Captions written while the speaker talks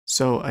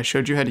So I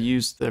showed you how to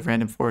use the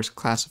random forest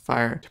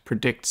classifier to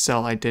predict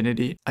cell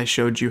identity. I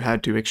showed you how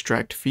to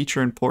extract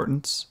feature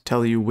importance,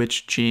 tell you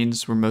which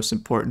genes were most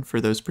important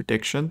for those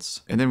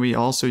predictions. And then we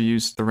also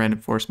used the random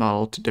forest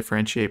model to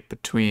differentiate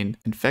between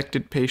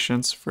infected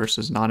patients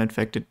versus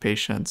non-infected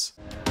patients.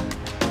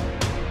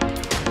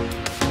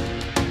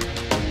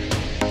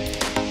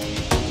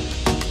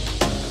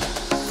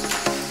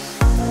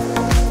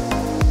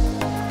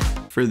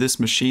 For this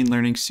machine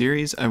learning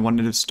series, I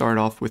wanted to start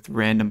off with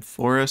random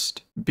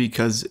forest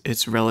because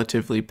it's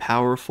relatively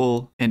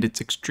powerful and it's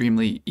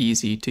extremely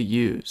easy to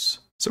use.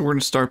 So we're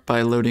going to start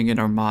by loading in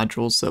our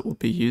modules that we'll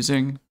be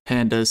using,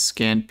 pandas,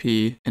 scanp,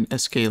 and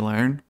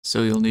sklearn.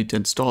 So you'll need to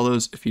install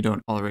those if you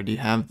don't already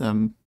have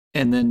them.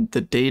 And then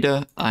the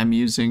data I'm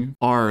using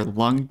are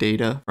lung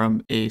data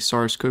from a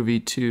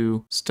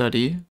SARS-CoV-2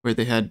 study where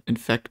they had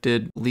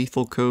infected,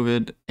 lethal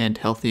COVID, and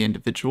healthy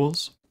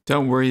individuals.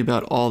 Don't worry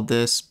about all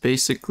this.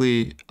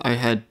 Basically, I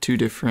had two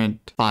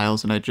different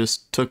files and I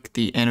just took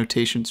the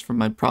annotations from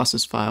my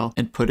process file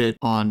and put it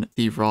on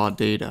the raw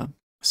data.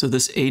 So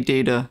this A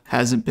data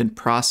hasn't been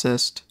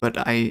processed, but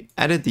I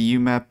added the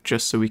UMAP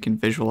just so we can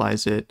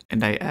visualize it,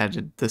 and I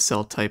added the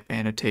cell type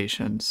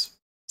annotations.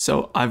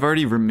 So I've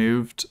already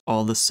removed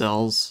all the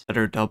cells that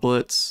are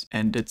doublets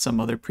and did some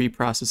other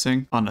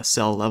pre-processing on a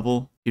cell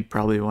level. You'd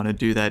probably want to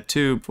do that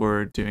too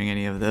before doing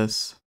any of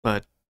this,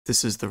 but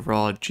this is the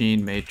raw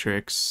gene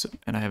matrix,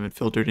 and I haven't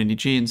filtered any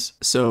genes.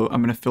 So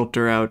I'm going to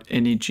filter out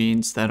any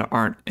genes that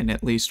aren't in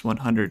at least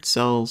 100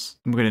 cells.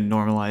 I'm going to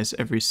normalize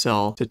every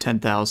cell to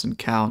 10,000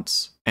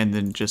 counts, and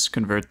then just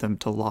convert them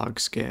to log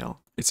scale.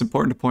 It's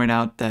important to point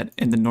out that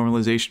in the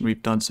normalization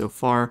we've done so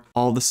far,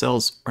 all the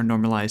cells are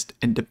normalized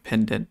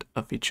independent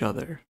of each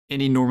other.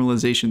 Any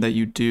normalization that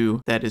you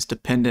do that is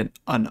dependent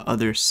on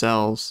other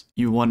cells,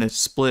 you want to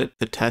split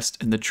the test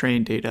and the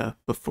train data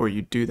before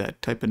you do that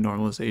type of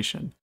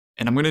normalization.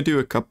 And I'm going to do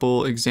a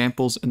couple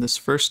examples. In this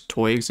first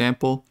toy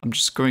example, I'm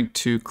just going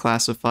to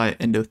classify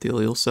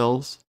endothelial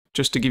cells,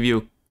 just to give you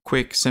a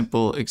quick,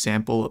 simple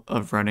example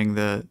of running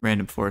the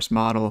random forest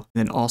model,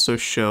 and then also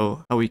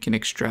show how we can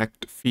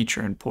extract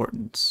feature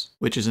importance,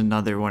 which is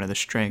another one of the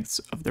strengths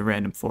of the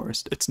random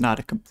forest. It's not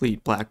a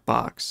complete black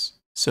box.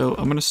 So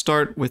I'm going to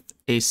start with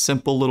a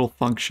simple little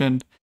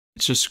function.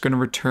 It's just going to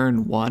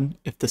return 1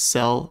 if the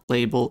cell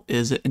label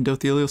is an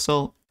endothelial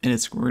cell, and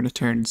it's going to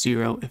return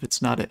 0 if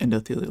it's not an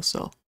endothelial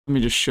cell. Let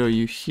me just show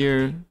you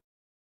here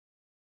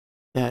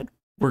that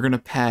we're going to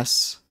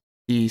pass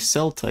the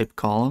cell type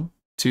column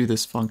to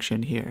this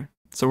function here.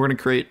 So we're going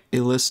to create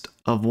a list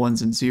of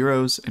 1s and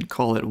 0s and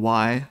call it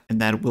y, and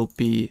that will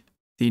be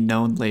the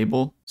known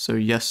label. So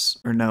yes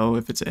or no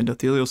if it's an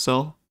endothelial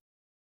cell.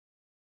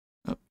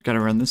 Oh, got to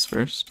run this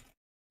first.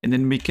 And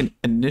then we can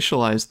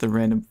initialize the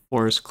random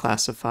forest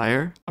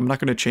classifier. I'm not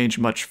going to change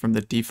much from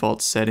the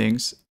default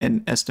settings,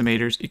 and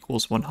estimators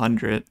equals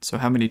 100. So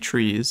how many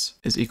trees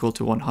is equal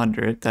to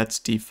 100? That's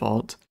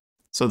default.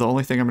 So the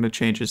only thing I'm going to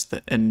change is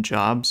the end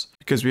jobs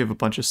because we have a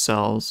bunch of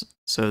cells.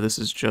 So this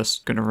is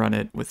just going to run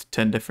it with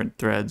 10 different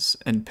threads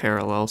in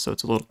parallel. So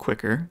it's a little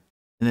quicker.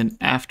 And then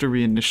after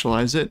we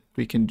initialize it,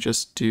 we can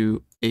just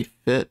do a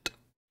fit,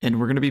 and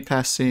we're going to be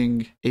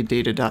passing a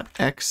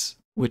data.x,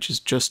 which is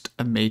just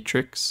a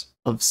matrix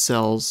of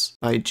cells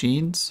by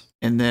genes,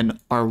 and then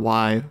our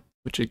y,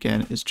 which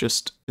again is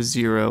just a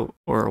 0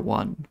 or a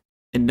 1.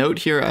 And note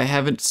here, I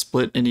haven't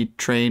split any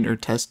train or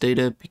test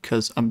data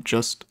because I'm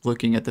just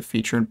looking at the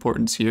feature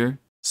importance here.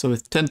 So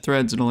with 10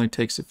 threads, it only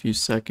takes a few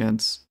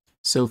seconds.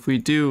 So if we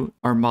do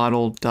our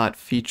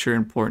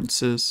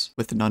model.featureImportances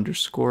with an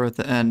underscore at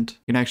the end,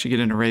 you can actually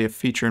get an array of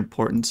feature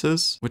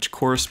importances, which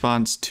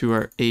corresponds to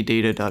our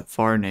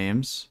adata.var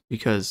names,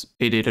 because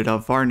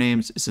adata.var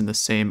names is in the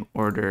same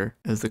order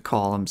as the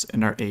columns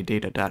in our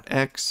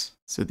adata.x.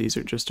 So these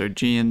are just our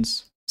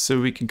genes.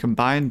 So we can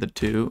combine the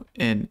two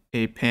in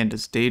a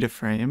pandas data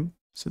frame,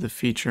 so the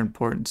feature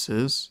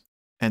importances,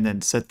 and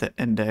then set the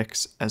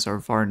index as our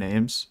var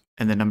names.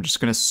 And then I'm just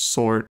going to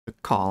sort the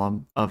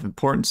column of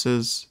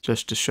importances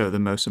just to show the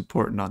most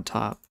important on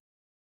top.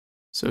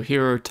 So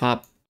here are our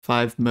top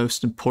 5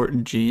 most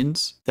important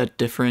genes that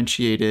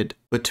differentiated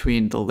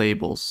between the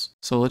labels.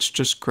 So let's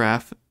just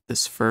graph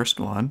this first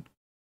one.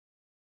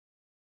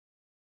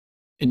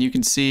 And you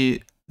can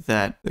see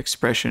that the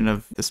expression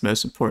of this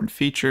most important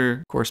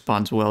feature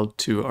corresponds well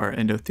to our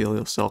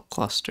endothelial cell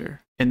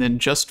cluster. And then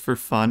just for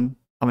fun,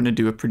 I'm going to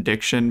do a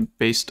prediction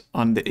based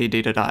on the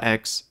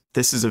adata.x.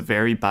 This is a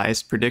very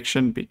biased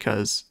prediction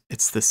because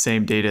it's the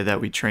same data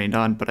that we trained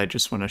on, but I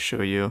just want to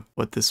show you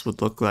what this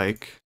would look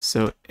like.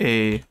 So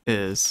A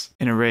is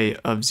an array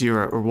of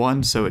 0 or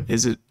 1, so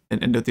is it an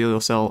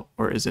endothelial cell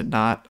or is it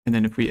not? And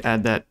then if we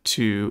add that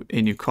to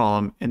a new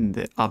column in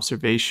the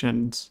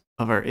observations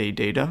of our A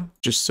data,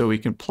 just so we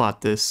can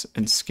plot this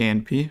in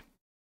scanp.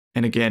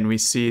 And again, we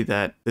see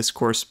that this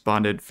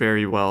corresponded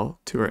very well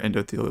to our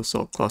endothelial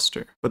cell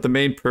cluster. But the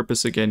main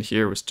purpose again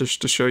here was just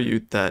to show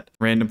you that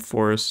random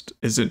forest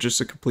isn't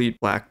just a complete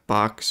black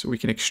box. We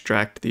can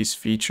extract these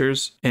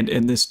features. And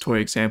in this toy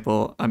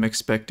example, I'm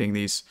expecting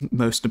these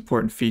most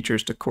important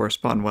features to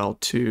correspond well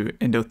to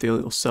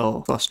endothelial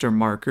cell cluster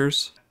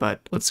markers.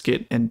 But let's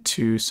get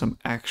into some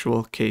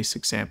actual case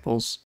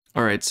examples.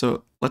 All right,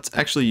 so let's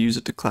actually use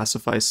it to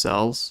classify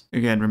cells.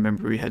 Again,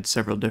 remember we had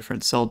several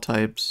different cell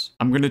types.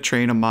 I'm going to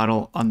train a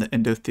model on the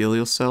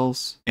endothelial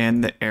cells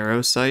and the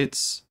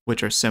aerocytes,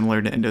 which are similar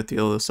to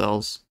endothelial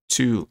cells,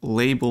 to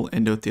label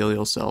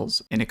endothelial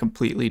cells in a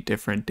completely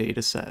different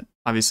data set.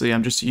 Obviously,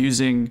 I'm just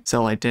using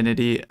cell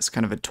identity as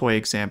kind of a toy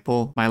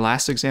example. My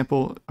last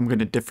example, I'm going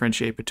to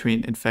differentiate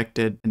between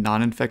infected and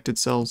non-infected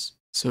cells.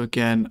 So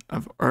again,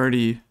 I've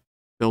already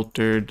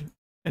filtered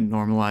and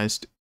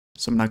normalized,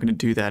 so I'm not going to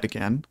do that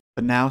again.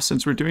 But now,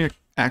 since we're doing an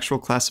actual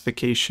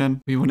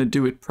classification, we want to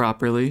do it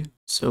properly.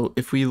 So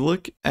if we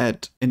look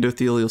at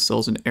endothelial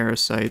cells and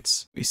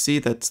aerocytes, we see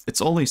that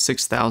it's only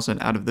 6,000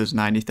 out of those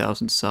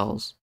 90,000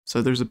 cells.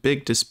 So there's a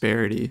big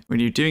disparity.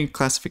 When you're doing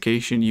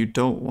classification, you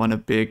don't want a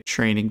big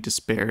training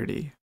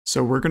disparity.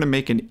 So we're going to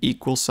make an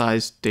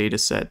equal-sized data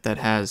set that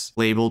has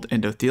labeled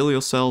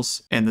endothelial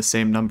cells and the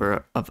same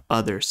number of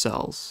other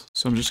cells.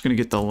 So I'm just going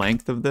to get the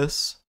length of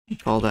this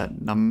and call that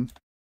num.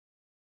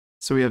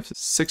 So we have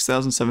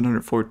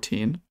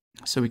 6,714.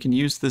 So we can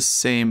use this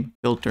same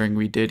filtering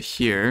we did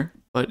here,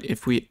 but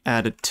if we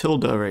add a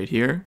tilde right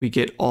here, we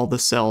get all the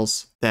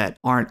cells that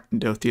aren't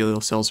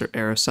endothelial cells or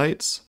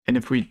aerocytes. And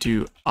if we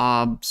do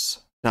obs.index,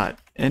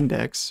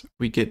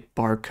 we get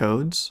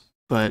barcodes,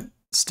 but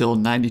still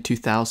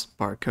 92,000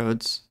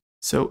 barcodes.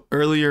 So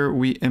earlier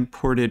we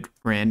imported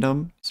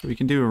random, so we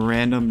can do a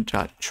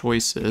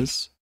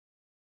random.choices.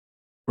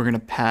 We're going to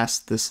pass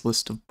this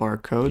list of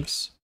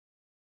barcodes.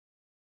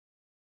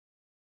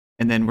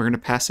 And then we're going to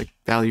pass a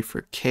value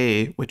for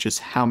k, which is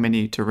how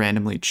many to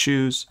randomly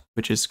choose,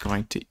 which is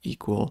going to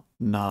equal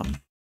num.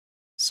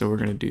 So we're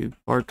going to do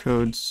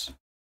barcodes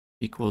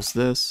equals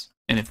this.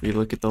 And if we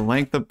look at the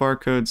length of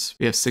barcodes,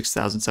 we have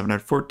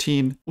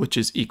 6,714, which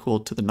is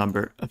equal to the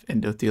number of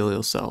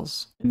endothelial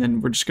cells. And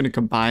then we're just going to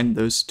combine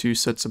those two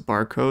sets of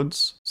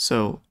barcodes.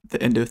 So the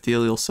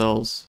endothelial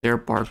cells, their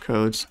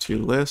barcodes to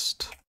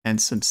list. And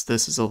since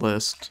this is a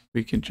list,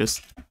 we can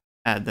just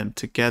add them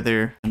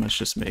together, and let's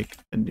just make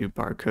a new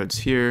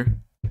barcodes here.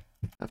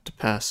 Have to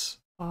pass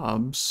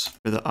obs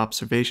for the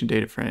observation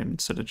data frame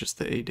instead of just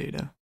the A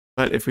data.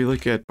 But if we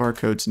look at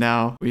barcodes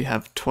now, we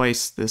have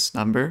twice this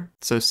number,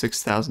 so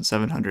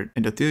 6,700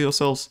 endothelial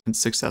cells and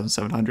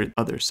 6,700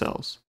 other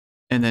cells.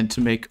 And then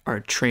to make our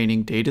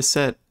training data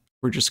set,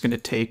 we're just going to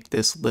take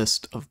this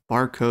list of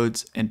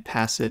barcodes and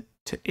pass it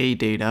to A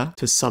data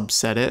to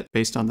subset it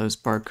based on those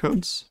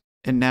barcodes.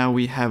 And now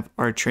we have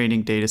our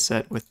training data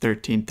set with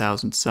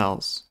 13,000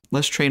 cells.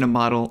 Let's train a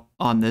model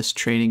on this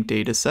training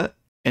data set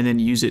and then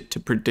use it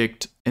to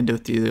predict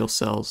endothelial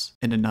cells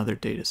in another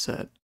data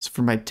set. So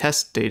for my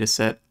test data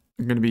set,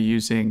 I'm going to be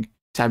using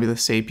Tabula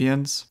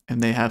Sapiens,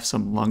 and they have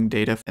some lung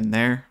data in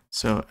there.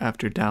 So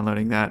after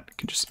downloading that, I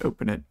can just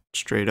open it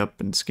straight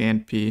up in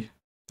ScanP.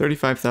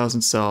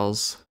 35,000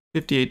 cells,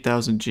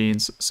 58,000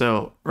 genes.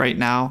 So right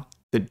now,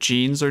 the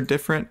genes are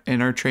different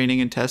in our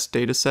training and test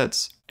data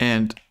sets,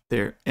 and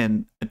they're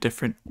in a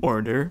different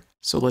order.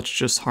 So let's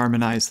just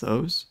harmonize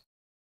those.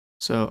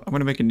 So I'm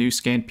going to make a new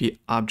ScanP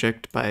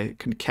object by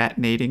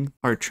concatenating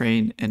our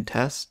train and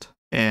test.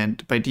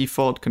 And by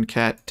default,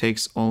 concat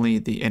takes only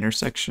the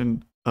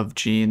intersection of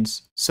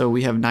genes. So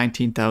we have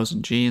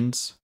 19,000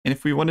 genes. And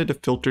if we wanted to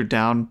filter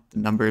down the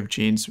number of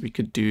genes, we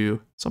could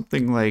do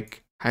something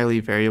like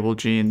highly variable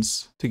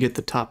genes to get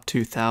the top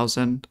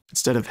 2,000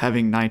 instead of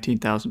having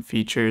 19,000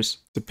 features.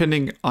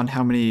 Depending on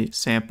how many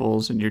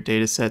samples in your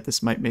data set,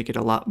 this might make it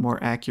a lot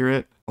more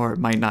accurate, or it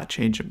might not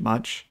change it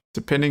much.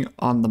 Depending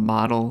on the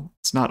model,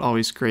 it's not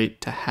always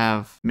great to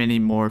have many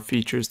more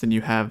features than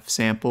you have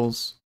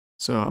samples.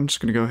 So I'm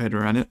just going to go ahead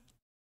and run it.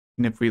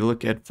 And if we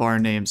look at var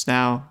names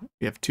now,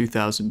 we have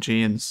 2,000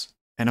 genes.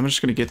 And I'm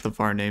just going to get the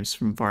var names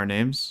from var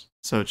names.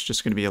 So it's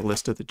just going to be a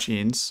list of the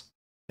genes.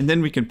 And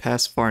then we can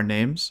pass var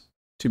names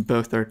to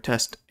both our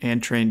test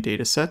and train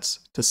data sets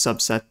to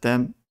subset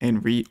them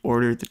and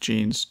reorder the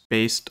genes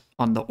based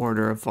on the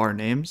order of var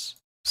names.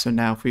 So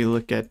now if we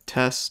look at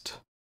test,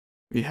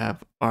 we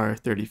have our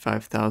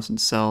 35,000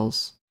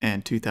 cells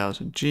and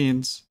 2,000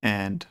 genes,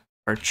 and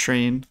our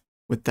train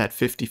with that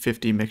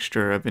 50-50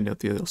 mixture of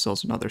endothelial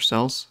cells and other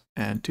cells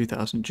and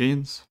 2,000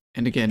 genes.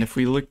 And again, if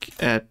we look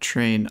at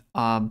train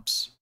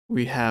obs,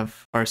 we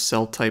have our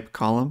cell type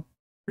column.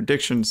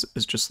 Predictions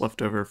is just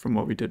left over from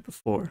what we did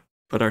before.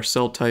 But our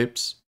cell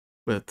types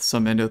with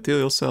some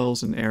endothelial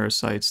cells and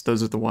aerocytes,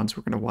 those are the ones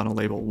we're going to want to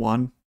label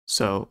 1.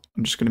 So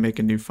I'm just going to make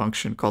a new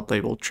function called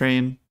label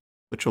train,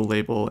 which will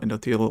label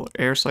endothelial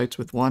aerocytes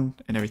with 1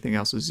 and everything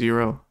else is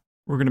 0.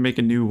 We're going to make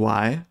a new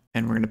y,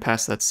 and we're going to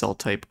pass that cell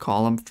type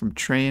column from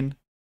train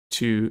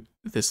to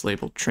this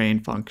label train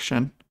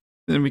function.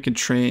 Then we can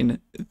train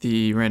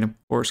the random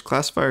forest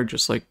classifier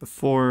just like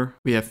before.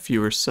 We have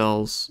fewer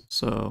cells,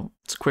 so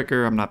it's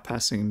quicker. I'm not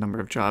passing a number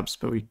of jobs,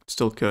 but we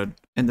still could.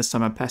 And this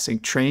time I'm passing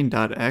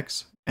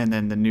train.x and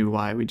then the new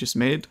y we just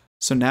made.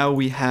 So now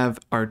we have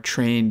our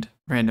trained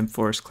random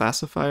forest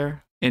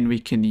classifier, and we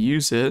can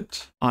use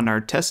it on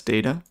our test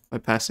data by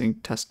passing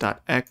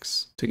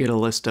test.x to get a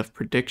list of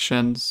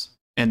predictions.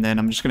 And then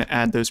I'm just going to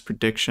add those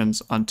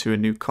predictions onto a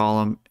new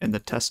column in the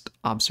test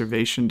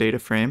observation data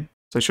frame.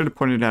 So I should have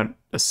pointed out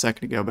a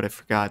second ago, but I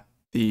forgot.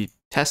 The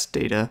test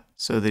data,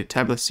 so the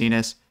tabula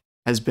sinus,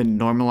 has been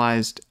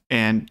normalized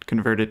and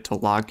converted to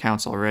log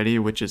counts already,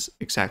 which is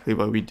exactly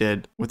what we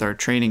did with our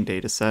training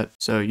data set.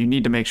 So you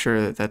need to make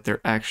sure that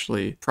they're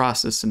actually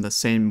processed in the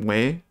same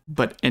way,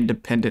 but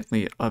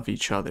independently of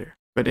each other.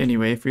 But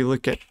anyway, if we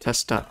look at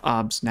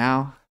test.obs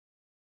now,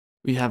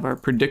 we have our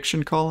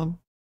prediction column,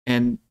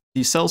 and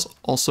these cells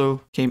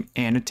also came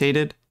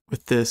annotated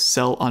with the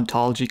cell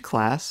ontology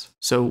class.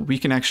 So we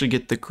can actually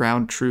get the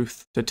ground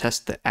truth to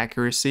test the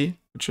accuracy,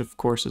 which of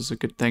course is a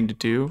good thing to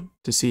do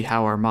to see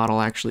how our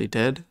model actually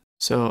did.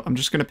 So I'm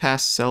just going to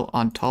pass cell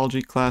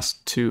ontology class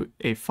to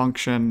a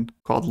function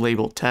called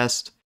label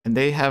test, and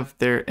they have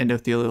their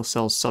endothelial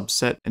cells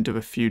subset into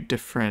a few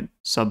different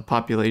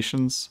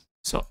subpopulations.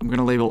 So I'm going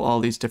to label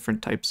all these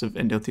different types of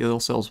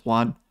endothelial cells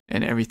 1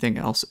 and everything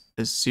else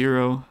is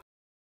 0.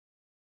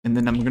 And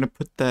then I'm going to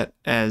put that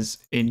as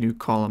a new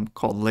column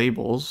called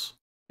labels.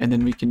 And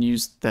then we can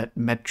use that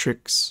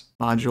metrics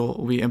module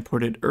we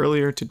imported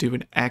earlier to do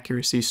an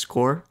accuracy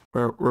score,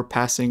 where we're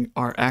passing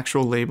our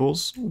actual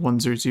labels,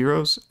 ones or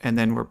zeros, and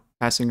then we're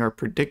passing our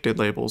predicted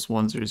labels,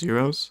 ones or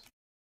zeros.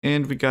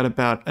 And we got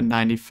about a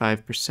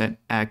 95%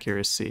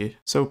 accuracy.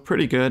 So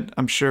pretty good.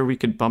 I'm sure we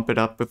could bump it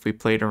up if we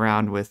played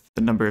around with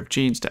the number of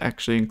genes to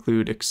actually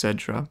include,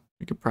 etc.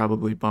 We could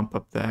probably bump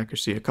up the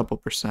accuracy a couple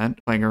percent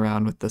playing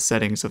around with the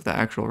settings of the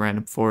actual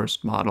random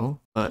forest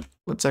model. But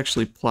let's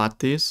actually plot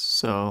these.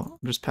 So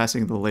I'm just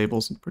passing the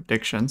labels and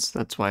predictions.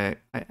 That's why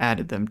I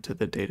added them to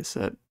the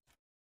dataset.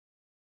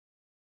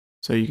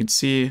 So you can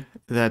see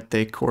that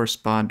they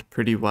correspond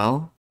pretty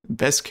well.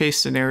 Best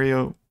case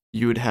scenario,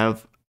 you would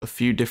have a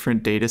few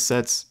different data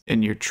sets.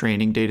 In your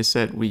training data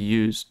set, we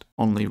used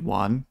only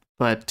one.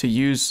 But to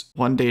use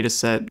one data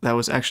set that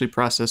was actually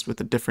processed with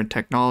a different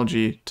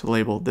technology to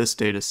label this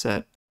data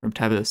set from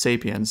Tabula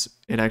sapiens,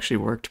 it actually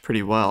worked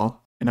pretty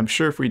well. And I'm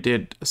sure if we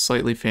did a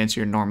slightly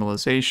fancier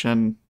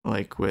normalization,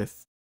 like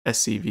with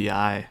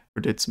SCVI,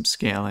 or did some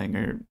scaling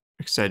or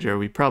etc.,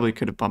 we probably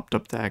could have bumped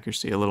up the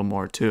accuracy a little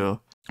more too.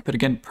 But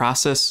again,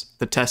 process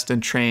the test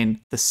and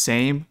train the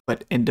same,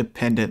 but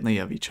independently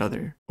of each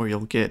other, or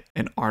you'll get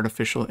an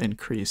artificial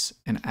increase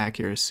in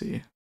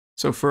accuracy.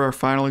 So for our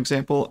final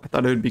example, I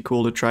thought it would be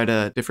cool to try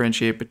to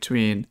differentiate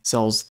between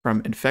cells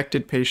from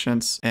infected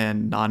patients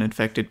and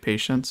non-infected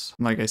patients.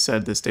 Like I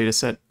said, this data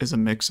set is a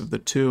mix of the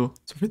two.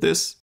 So for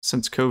this,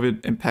 since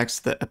COVID impacts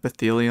the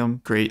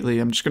epithelium greatly,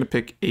 I'm just going to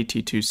pick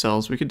AT2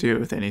 cells. We could do it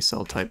with any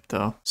cell type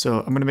though.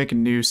 So I'm going to make a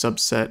new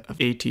subset of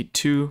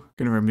AT2. I'm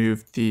going to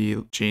remove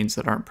the genes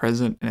that aren't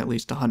present in at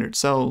least 100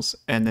 cells,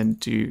 and then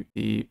do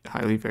the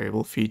highly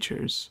variable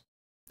features.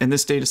 In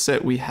this data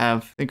set, we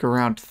have, I think,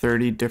 around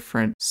 30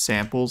 different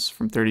samples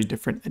from 30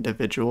 different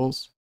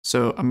individuals.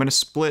 So I'm going to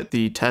split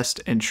the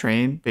test and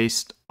train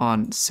based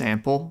on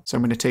sample. So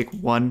I'm going to take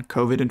one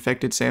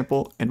COVID-infected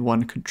sample and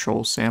one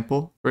control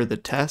sample for the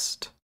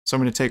test. So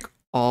I'm going to take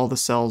all the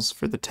cells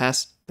for the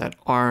test that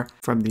are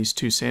from these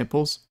two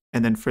samples.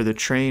 And then for the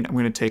train, I'm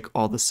going to take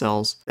all the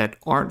cells that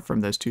aren't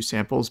from those two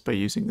samples by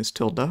using this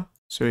tilde.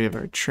 So we have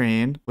our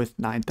train with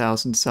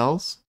 9,000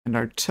 cells and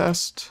our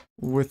test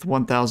with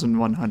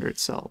 1,100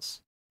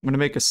 cells. I'm going to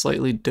make a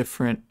slightly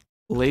different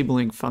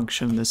labeling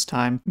function this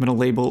time. I'm going to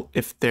label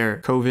if they're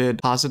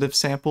COVID positive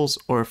samples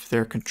or if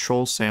they're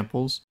control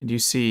samples. And you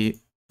see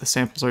the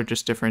samples are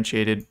just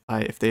differentiated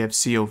by if they have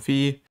COV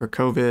for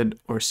COVID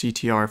or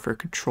CTR for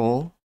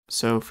control.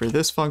 So for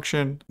this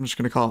function, I'm just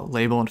going to call it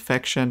label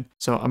infection.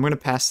 So I'm going to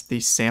pass the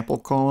sample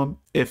column.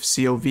 If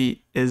COV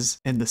is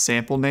in the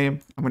sample name,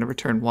 I'm going to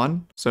return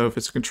 1. So if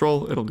it's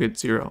control, it'll get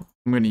 0.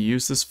 I'm going to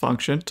use this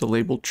function to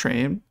label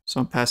train.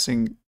 So I'm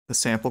passing the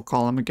sample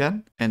column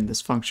again and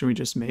this function we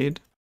just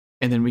made.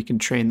 And then we can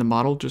train the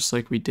model just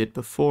like we did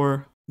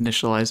before,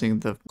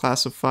 initializing the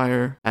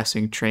classifier,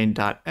 passing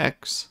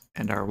train.x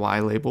and our y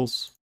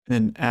labels. And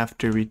then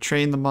after we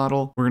train the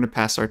model, we're going to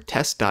pass our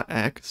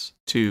test.x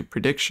to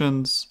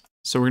predictions.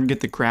 So we're going to get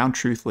the ground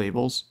truth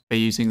labels by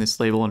using this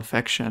label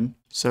infection.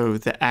 So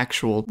the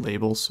actual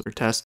labels for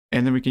test.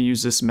 And then we can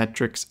use this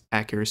metrics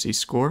accuracy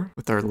score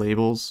with our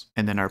labels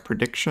and then our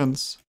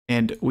predictions.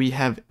 And we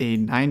have a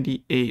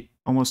 98,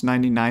 almost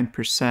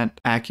 99%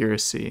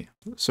 accuracy.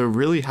 So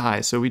really high.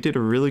 So we did a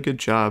really good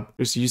job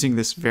just using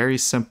this very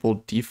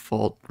simple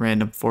default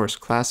random forest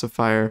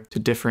classifier to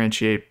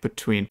differentiate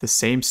between the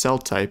same cell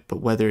type, but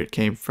whether it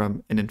came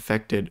from an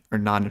infected or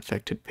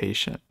non-infected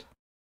patient.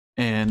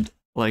 And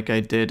like I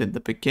did in the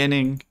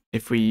beginning,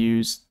 if we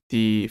use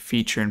the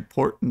feature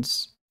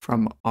importance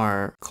from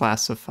our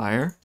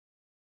classifier,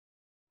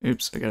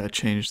 Oops, I gotta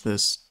change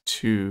this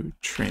to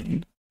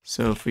train.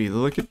 So if we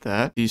look at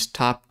that, these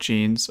top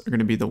genes are going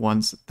to be the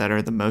ones that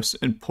are the most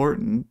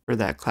important for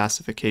that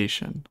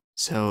classification.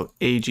 So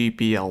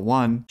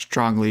AGBL1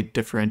 strongly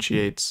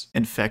differentiates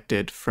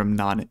infected from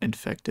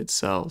non-infected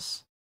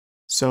cells.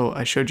 So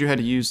I showed you how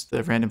to use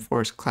the random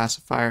forest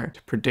classifier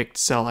to predict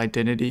cell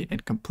identity in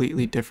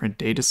completely different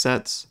data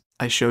sets.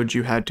 I showed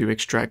you how to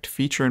extract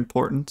feature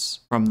importance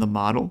from the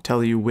model,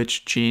 tell you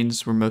which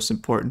genes were most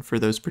important for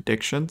those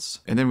predictions.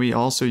 And then we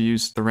also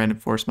used the random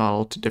forest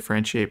model to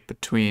differentiate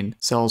between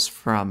cells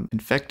from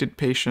infected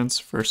patients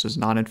versus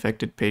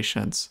non-infected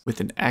patients with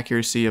an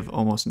accuracy of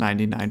almost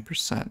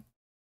 99%.